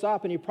shows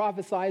up and he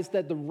prophesies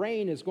that the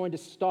rain is going to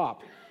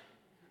stop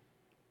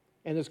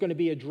and there's going to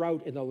be a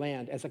drought in the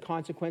land as a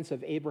consequence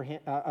of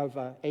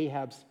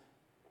Ahab's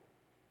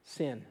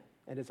sin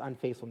and his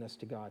unfaithfulness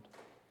to God.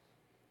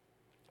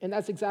 And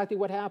that's exactly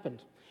what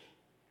happened.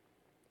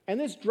 And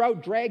this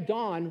drought dragged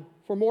on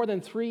for more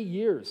than 3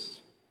 years.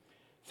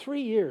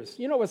 3 years.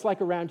 You know what it's like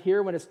around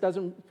here when it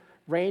doesn't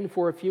rain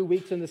for a few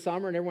weeks in the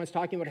summer and everyone's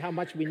talking about how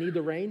much we need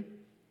the rain?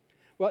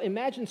 Well,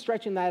 imagine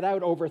stretching that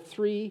out over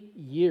 3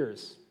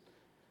 years.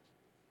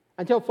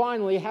 Until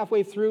finally,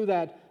 halfway through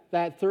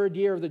that third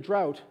year of the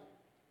drought,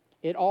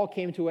 it all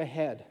came to a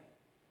head.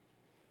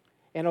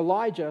 And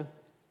Elijah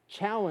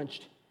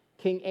challenged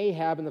King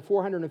Ahab and the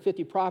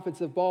 450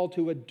 prophets of Baal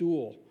to a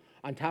duel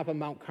on top of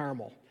Mount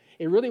Carmel.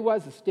 It really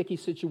was a sticky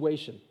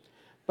situation.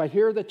 But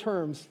here are the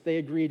terms they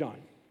agreed on.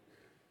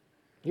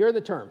 Here are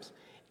the terms.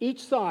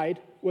 Each side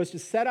was to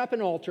set up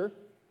an altar,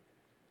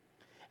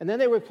 and then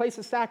they would place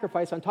a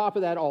sacrifice on top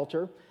of that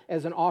altar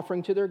as an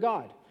offering to their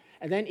God.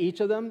 And then each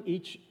of them,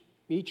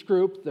 each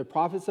group, the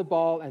prophets of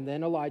Baal and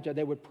then Elijah,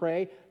 they would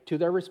pray to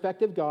their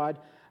respective God,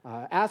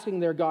 asking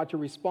their God to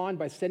respond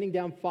by sending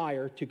down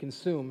fire to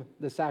consume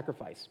the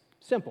sacrifice.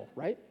 Simple,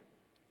 right?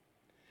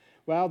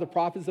 Well, the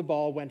prophets of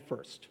Baal went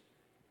first.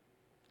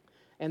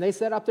 And they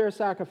set up their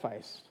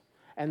sacrifice.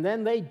 And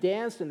then they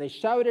danced and they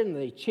shouted and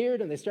they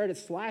cheered and they started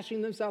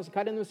slashing themselves,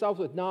 cutting themselves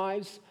with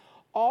knives,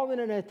 all in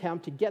an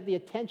attempt to get the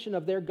attention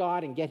of their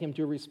God and get him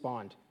to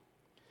respond.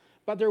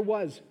 But there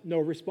was no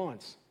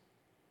response.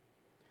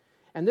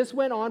 And this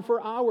went on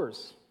for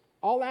hours,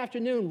 all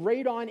afternoon,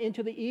 right on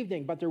into the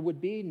evening, but there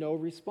would be no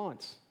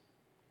response.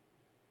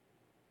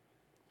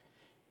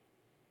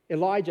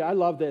 Elijah, I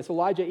love this,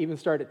 Elijah even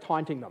started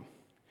taunting them.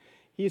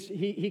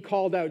 He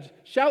called out,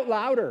 "Shout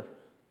louder.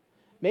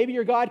 Maybe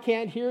your God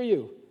can't hear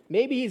you.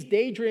 Maybe he's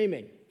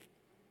daydreaming.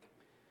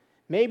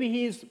 Maybe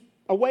he's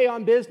away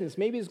on business.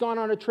 Maybe he's gone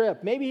on a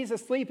trip. Maybe he's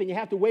asleep and you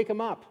have to wake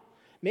him up.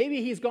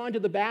 Maybe he's gone to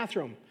the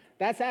bathroom.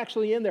 That's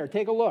actually in there.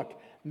 Take a look.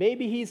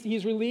 Maybe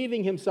he's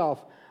relieving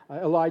himself,"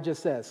 Elijah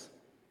says.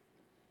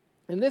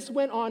 And this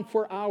went on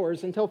for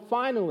hours until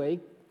finally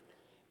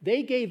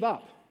they gave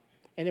up.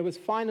 And it was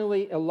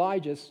finally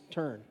Elijah's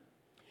turn.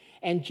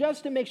 And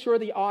just to make sure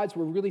the odds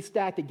were really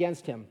stacked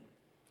against him,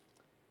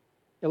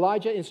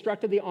 Elijah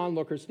instructed the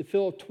onlookers to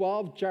fill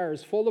 12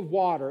 jars full of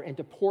water and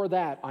to pour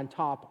that on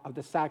top of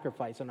the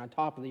sacrifice and on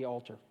top of the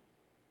altar.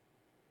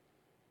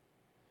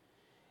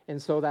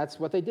 And so that's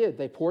what they did.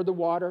 They poured the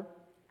water.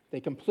 They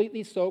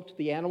completely soaked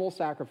the animal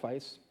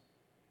sacrifice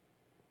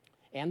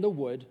and the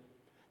wood,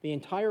 the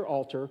entire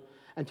altar,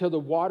 until the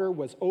water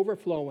was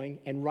overflowing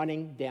and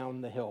running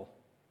down the hill.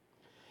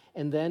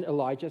 And then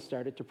Elijah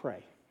started to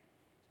pray.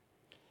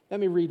 Let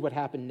me read what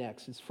happened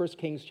next. It's 1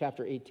 Kings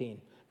chapter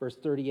 18, verse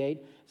 38.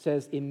 It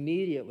says,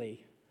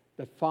 "Immediately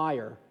the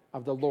fire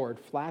of the Lord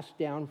flashed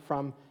down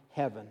from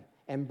heaven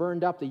and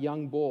burned up the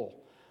young bull,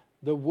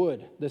 the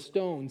wood, the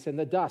stones, and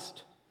the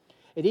dust.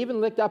 It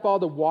even licked up all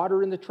the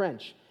water in the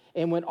trench.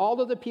 And when all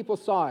of the people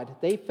saw it,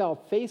 they fell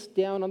face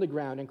down on the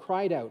ground and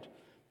cried out,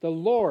 'The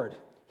Lord,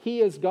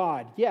 he is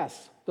God.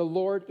 Yes, the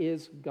Lord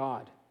is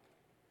God.'"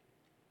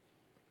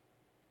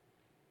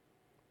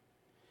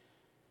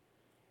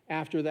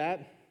 After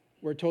that,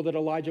 we're told that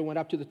Elijah went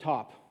up to the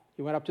top.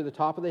 He went up to the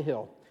top of the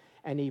hill,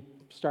 and he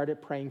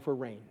started praying for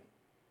rain.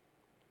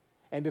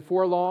 And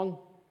before long,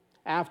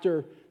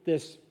 after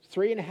this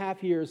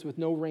 3.5 years with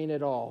no rain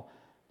at all,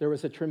 there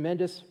was a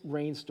tremendous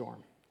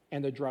rainstorm,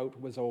 and the drought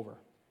was over.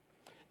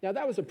 Now,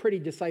 that was a pretty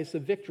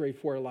decisive victory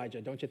for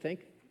Elijah, don't you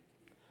think?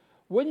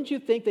 Wouldn't you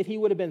think that he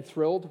would have been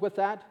thrilled with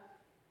that?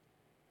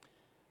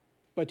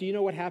 But do you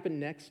know what happened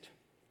next?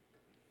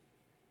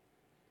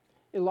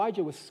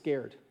 Elijah was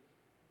scared,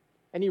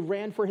 and he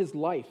ran for his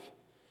life.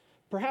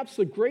 Perhaps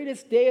the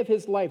greatest day of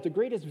his life, the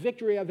greatest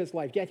victory of his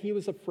life, yet he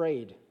was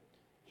afraid.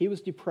 He was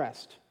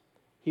depressed.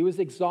 He was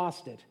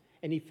exhausted,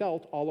 and he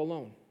felt all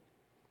alone.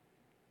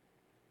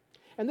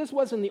 And this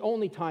wasn't the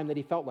only time that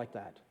he felt like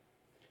that.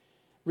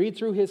 Read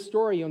through his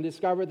story and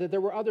discover that there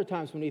were other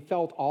times when he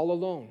felt all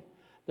alone.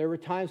 There were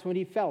times when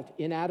he felt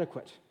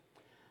inadequate.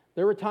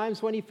 There were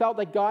times when he felt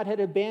like God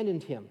had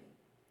abandoned him.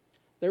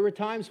 There were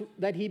times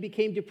that he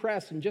became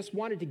depressed and just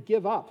wanted to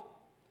give up.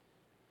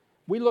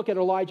 We look at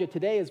Elijah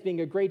today as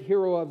being a great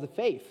hero of the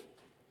faith.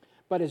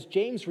 But as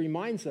James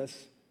reminds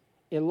us,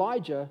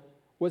 Elijah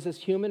was as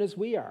human as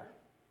we are.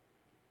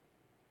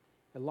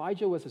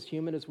 Elijah was as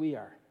human as we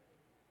are.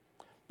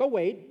 But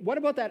wait, what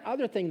about that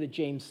other thing that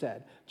James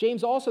said?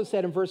 James also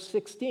said in verse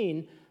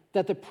 16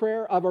 that the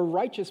prayer of a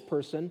righteous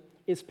person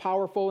is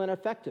powerful and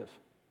effective.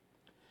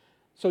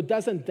 So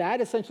doesn't that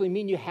essentially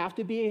mean you have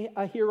to be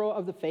a hero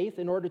of the faith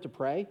in order to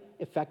pray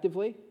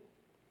effectively?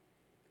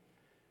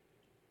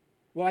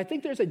 Well, I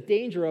think there's a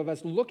danger of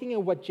us looking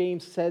at what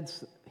James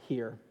says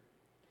here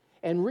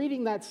and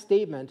reading that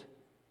statement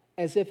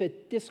as if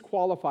it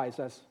disqualifies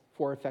us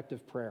for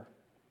effective prayer.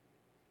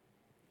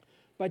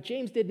 But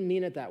James didn't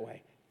mean it that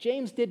way.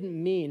 James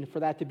didn't mean for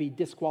that to be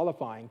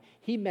disqualifying.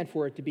 He meant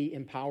for it to be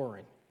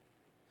empowering.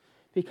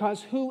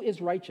 Because who is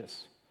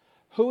righteous?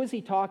 Who is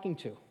he talking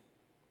to?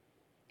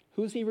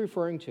 Who's he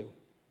referring to?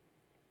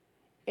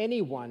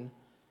 Anyone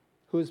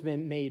who has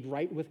been made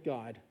right with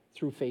God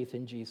through faith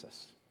in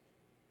Jesus.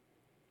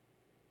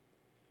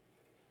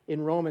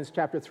 In Romans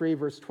chapter 3,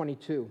 verse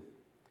 22,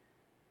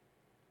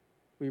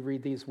 we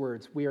read these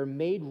words, "We are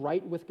made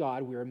right with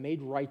God, we are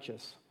made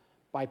righteous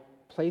by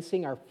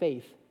placing our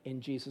faith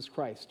in Jesus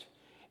Christ.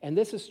 And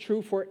this is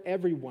true for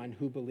everyone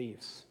who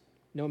believes,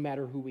 no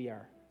matter who we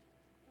are."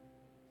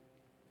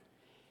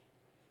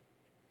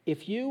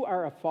 If you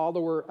are a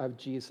follower of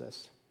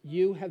Jesus,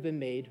 you have been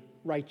made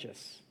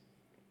righteous.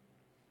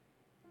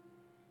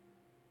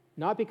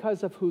 Not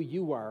because of who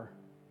you are,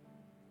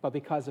 but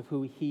because of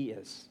who he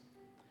is.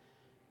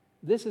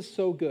 This is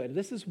so good.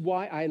 This is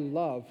why I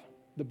love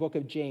the book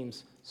of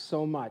James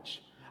so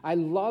much. I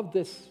love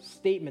this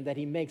statement that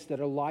he makes that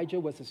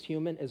Elijah was as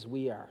human as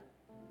we are.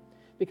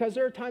 Because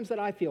there are times that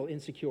I feel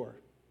insecure.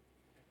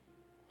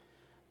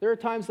 There are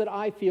times that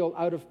I feel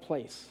out of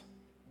place.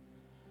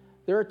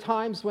 There are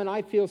times when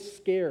I feel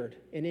scared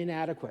and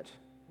inadequate.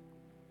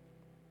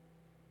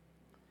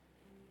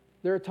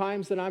 There are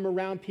times that I'm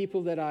around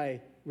people that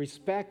I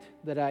respect,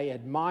 that I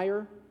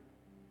admire,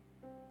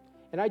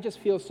 and I just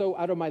feel so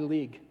out of my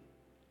league.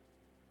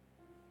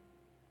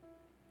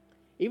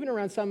 Even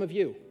around some of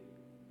you.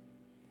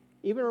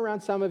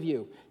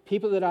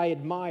 People that I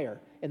admire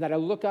and that I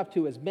look up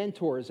to as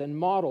mentors and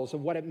models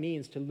of what it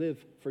means to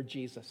live for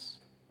Jesus.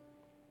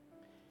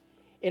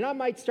 And I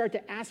might start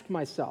to ask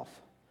myself,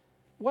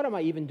 what am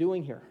I even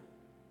doing here?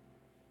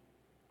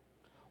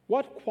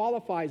 What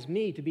qualifies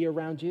me to be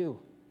around you?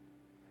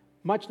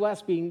 Much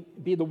less be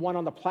the one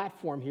on the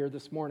platform here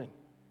this morning.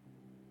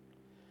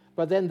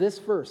 But then this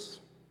verse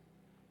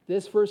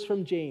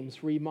from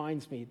James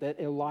reminds me that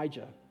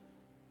Elijah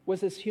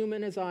was as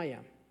human as I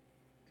am.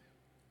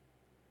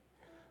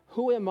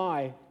 Who am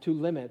I to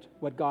limit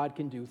what God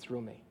can do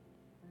through me?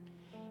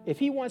 If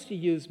he wants to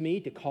use me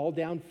to call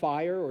down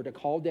fire or to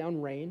call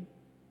down rain,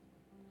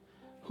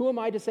 who am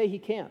I to say he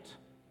can't?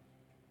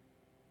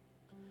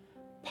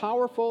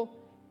 Powerful,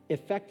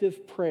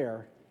 effective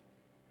prayer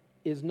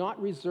is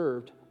not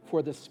reserved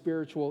for the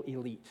spiritual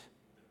elite.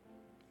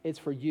 It's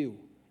for you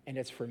and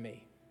it's for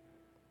me.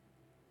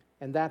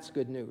 And that's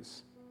good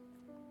news.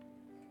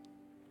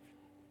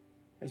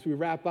 As we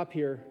wrap up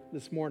here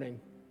this morning,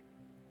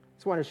 I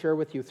just want to share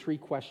with you 3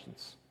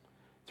 questions.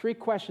 3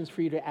 questions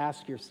for you to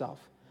ask yourself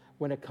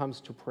when it comes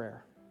to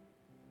prayer.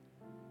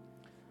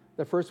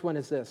 The first one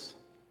is this: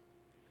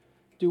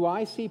 do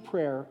I see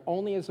prayer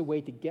only as a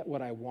way to get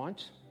what I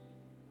want,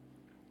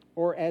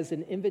 or as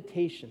an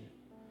invitation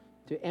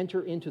to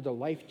enter into the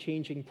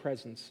life-changing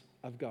presence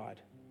of God?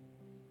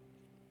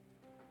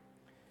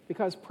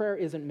 Because prayer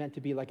isn't meant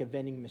to be like a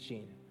vending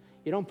machine.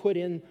 You don't put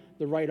in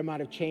the right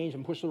amount of change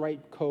and push the right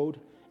code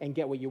and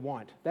get what you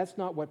want. That's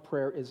not what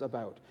prayer is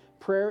about.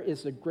 Prayer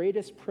is the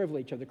greatest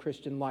privilege of the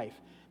Christian life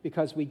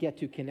because we get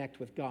to connect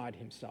with God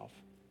himself.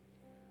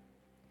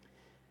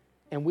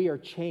 And we are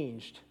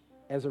changed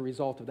as a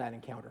result of that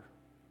encounter.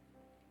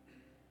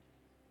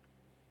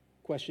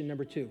 Question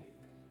number 2.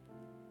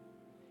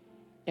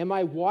 Am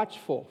I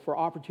watchful for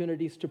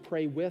opportunities to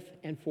pray with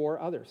and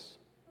for others,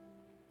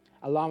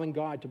 allowing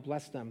God to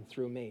bless them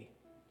through me?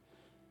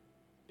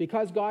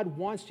 Because God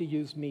wants to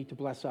use me to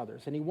bless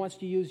others, and he wants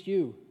to use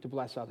you to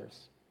bless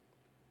others.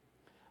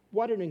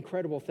 What an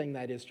incredible thing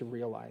that is to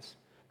realize,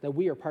 that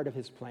we are part of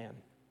his plan.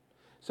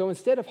 So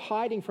instead of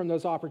hiding from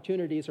those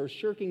opportunities or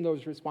shirking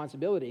those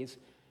responsibilities,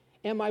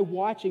 am I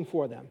watching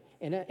for them?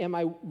 And am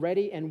I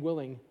ready and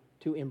willing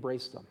to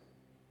embrace them?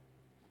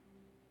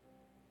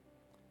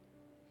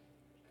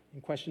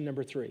 And question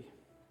number 3.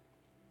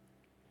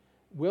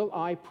 Will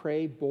I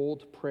pray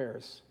bold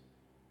prayers,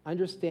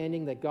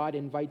 understanding that God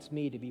invites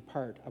me to be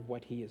part of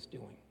what he is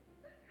doing?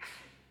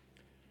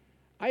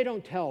 I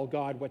don't tell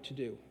God what to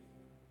do.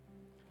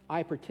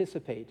 I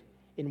participate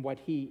in what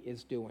he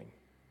is doing.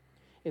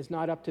 It's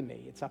not up to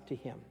me, it's up to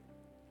him.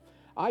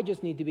 I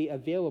just need to be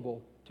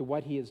available to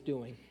what he is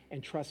doing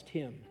and trust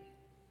him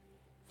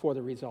for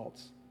the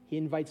results. He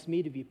invites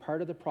me to be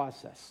part of the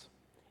process.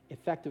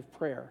 Effective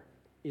prayer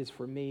is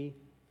for me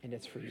and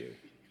it's for you.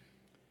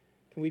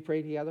 Can we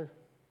pray together?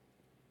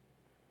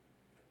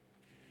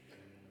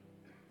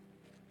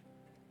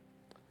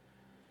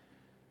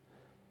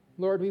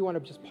 Lord, we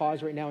want to just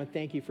pause right now and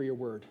thank you for your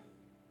word.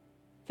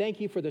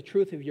 Thank you for the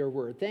truth of your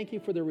word. Thank you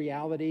for the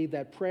reality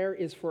that prayer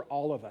is for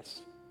all of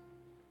us.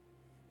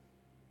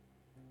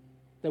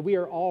 That we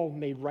are all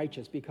made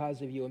righteous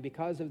because of you, and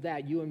because of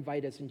that, you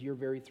invite us into your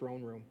very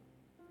throne room.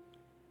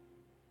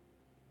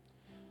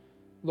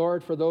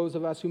 Lord, for those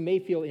of us who may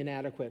feel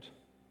inadequate,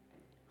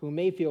 who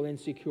may feel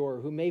insecure,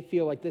 who may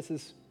feel like this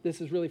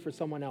is really for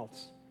someone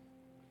else,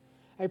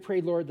 I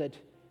pray, Lord, that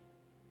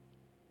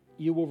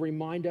you will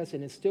remind us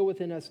and instill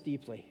within us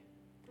deeply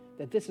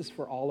that this is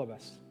for all of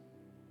us.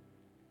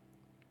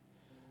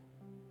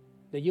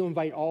 That you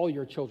invite all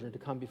your children to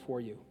come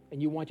before you,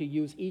 and you want to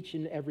use each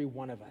and every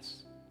one of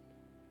us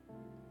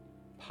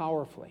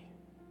powerfully.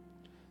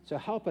 So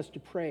help us to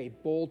pray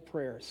bold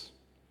prayers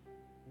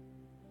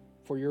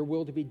for your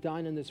will to be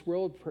done in this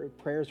world,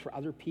 prayers for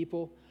other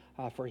people,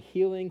 for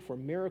healing, for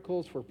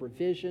miracles, for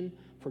provision,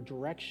 for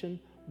direction,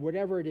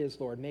 whatever it is,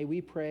 Lord. May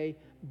we pray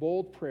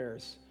bold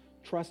prayers,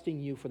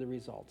 trusting you for the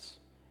results.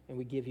 And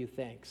we give you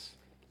thanks.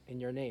 In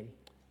your name,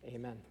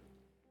 amen.